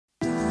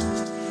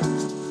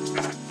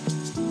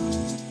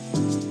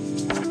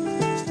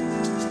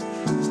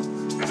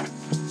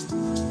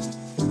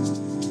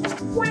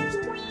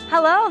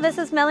Hello, this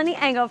is Melanie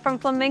Engel from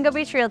Flamingo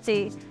Beach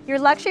Realty, your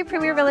luxury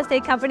premier real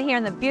estate company here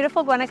in the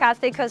beautiful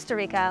Guanacaste, Costa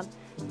Rica.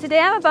 Today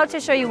I'm about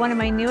to show you one of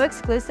my new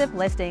exclusive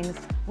listings.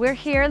 We're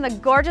here in the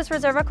gorgeous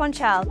Reserva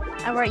Conchal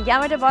and we're at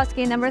Llama del Bosque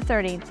number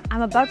 30.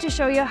 I'm about to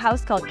show you a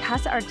house called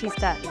Casa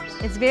Artistica.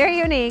 It's very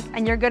unique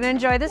and you're going to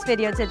enjoy this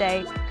video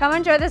today. Come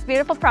enjoy this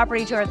beautiful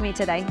property tour with me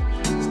today.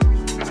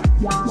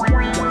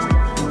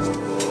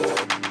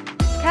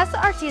 Casa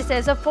Artistica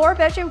is a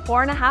 4-bedroom,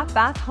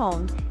 4.5-bath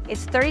home.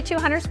 It's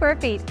 3,200 square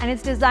feet and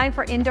it's designed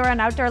for indoor and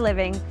outdoor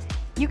living.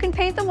 You can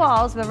paint the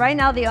walls, but right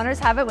now the owners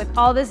have it with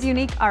all this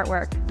unique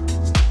artwork.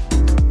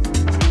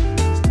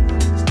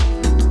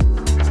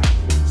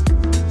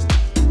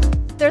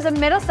 There's a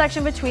middle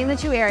section between the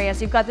two areas.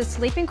 You've got the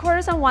sleeping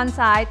quarters on one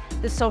side,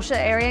 the social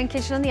area and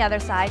kitchen on the other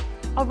side.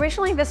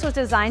 Originally, this was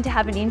designed to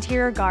have an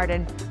interior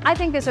garden. I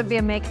think this would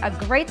make a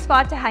great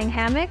spot to hang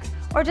hammocks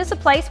or just a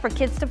place for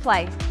kids to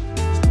play.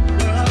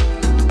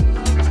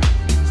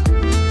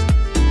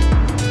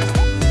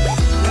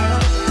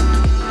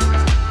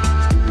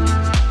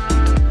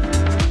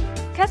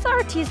 Casa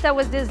Artistica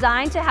was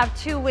designed to have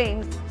two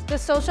wings, the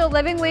social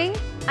living wing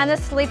and the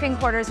sleeping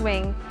quarters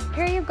wing.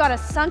 Here you've got a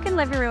sunken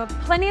living room with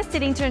plenty of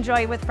seating to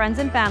enjoy with friends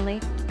and family.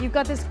 You've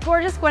got this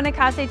gorgeous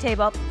Guanacaste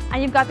table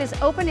and you've got this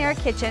open air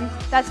kitchen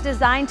that's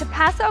designed to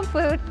pass out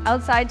food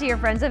outside to your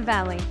friends and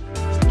family.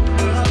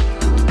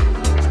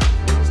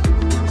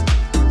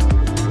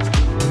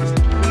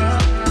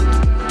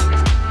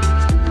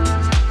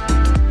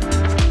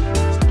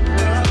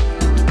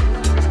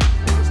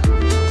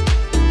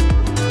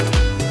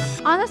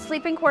 On the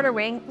sleeping quarter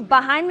wing,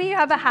 behind me you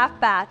have a half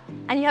bath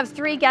and you have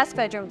 3 guest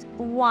bedrooms.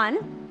 1,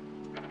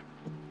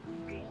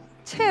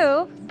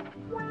 2,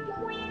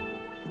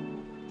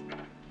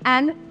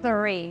 and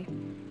 3.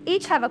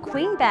 Each have a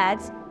queen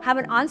beds, have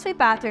an ensuite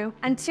bathroom,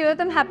 and 2 of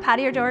them have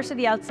patio doors to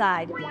the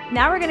outside.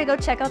 Now we're gonna go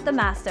check out the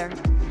master.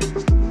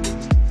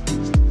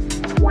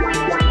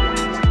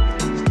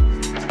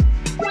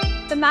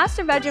 The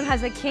master bedroom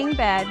has a king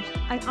bed,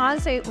 an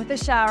ensuite with a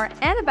shower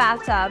and a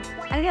bathtub,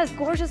 and it has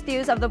gorgeous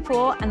views of the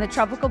pool and the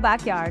tropical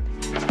backyard.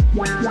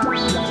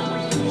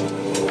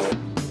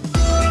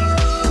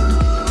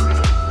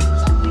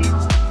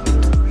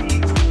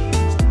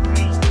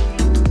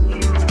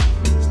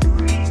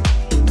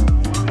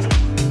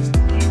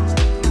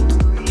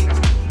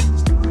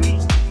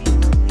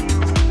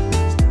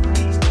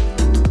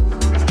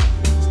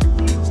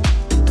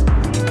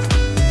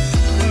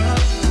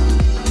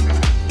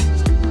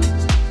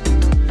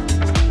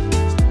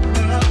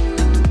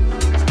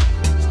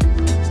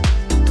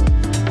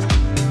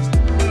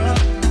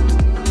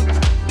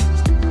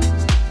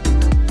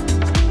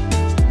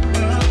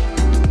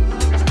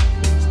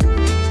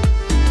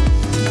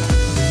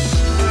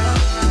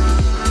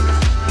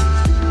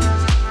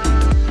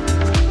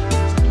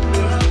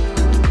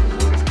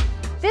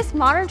 This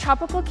modern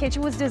tropical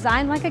kitchen was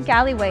designed like a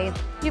galleyway.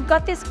 You've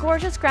got this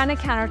gorgeous granite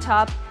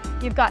countertop,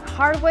 you've got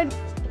hardwood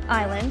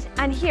island,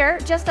 and here,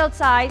 just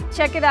outside,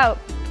 check it out.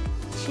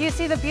 You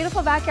see the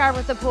beautiful backyard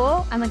with the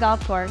pool and the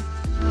golf course.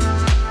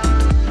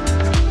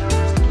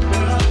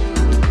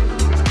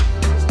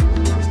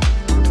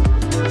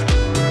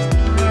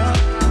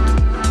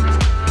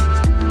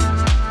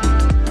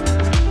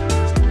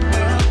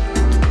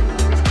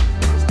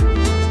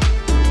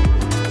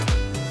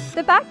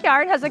 The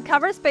backyard has a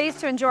covered space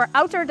to enjoy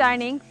outdoor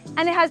dining,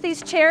 and it has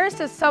these chairs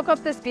to soak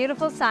up this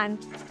beautiful sun.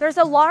 There's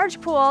a large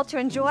pool to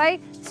enjoy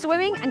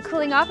swimming and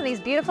cooling off in these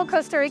beautiful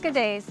Costa Rica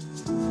days.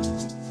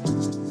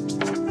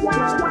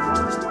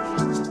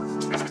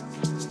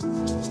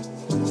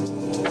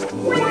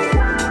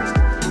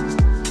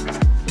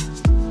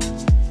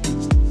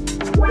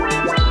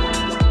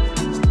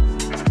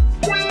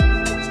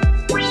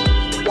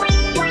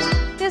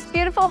 This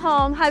beautiful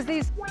home has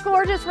these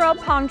gorgeous royal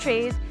palm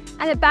trees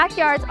and the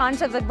backyards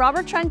onto the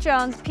Robert Trent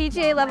Jones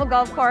PGA level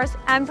golf course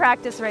and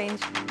practice range.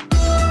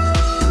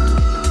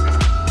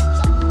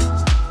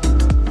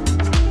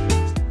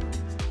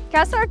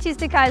 Casa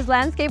Artistica is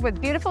landscaped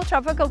with beautiful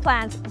tropical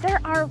plants. There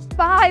are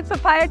 5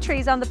 papaya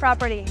trees on the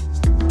property.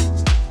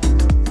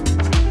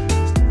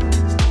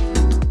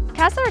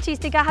 Casa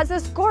Artistica has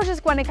this gorgeous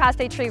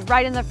Guanacaste tree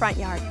right in the front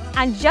yard.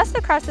 And just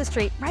across the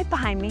street, right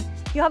behind me,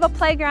 you have a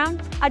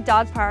playground, a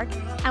dog park,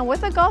 and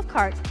with a golf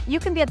cart, you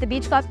can be at the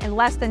beach club in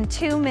less than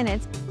 2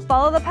 minutes.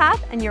 Follow the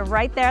path and you're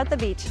right there at the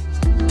beach.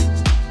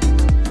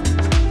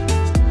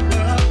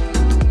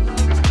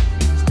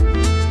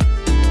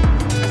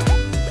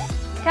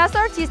 Casa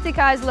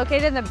Artistica is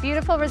located in the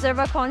beautiful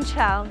Reserva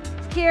Conchal.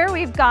 Here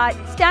we've got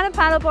stand-up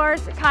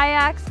paddleboards,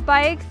 kayaks,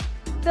 bikes,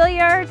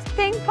 billiards,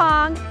 ping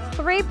pong,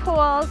 3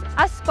 pools,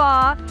 a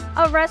spa,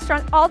 a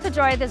restaurant, all to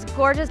enjoy this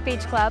gorgeous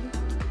beach club.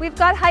 We've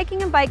got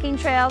hiking and biking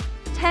trails,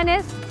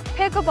 tennis,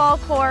 pickleball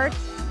courts.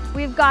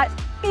 We've got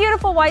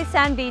beautiful white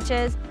sand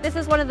beaches. This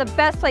is one of the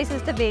best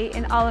places to be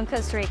in all of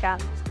Costa Rica.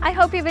 I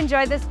hope you've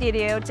enjoyed this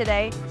video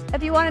today.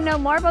 If you want to know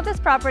more about this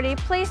property,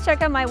 please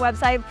check out my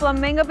website,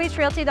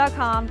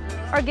 flamingobeachrealty.com,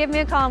 or give me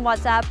a call on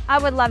WhatsApp. I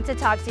would love to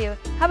talk to you.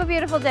 Have a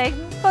beautiful day.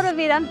 Pura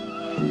vida.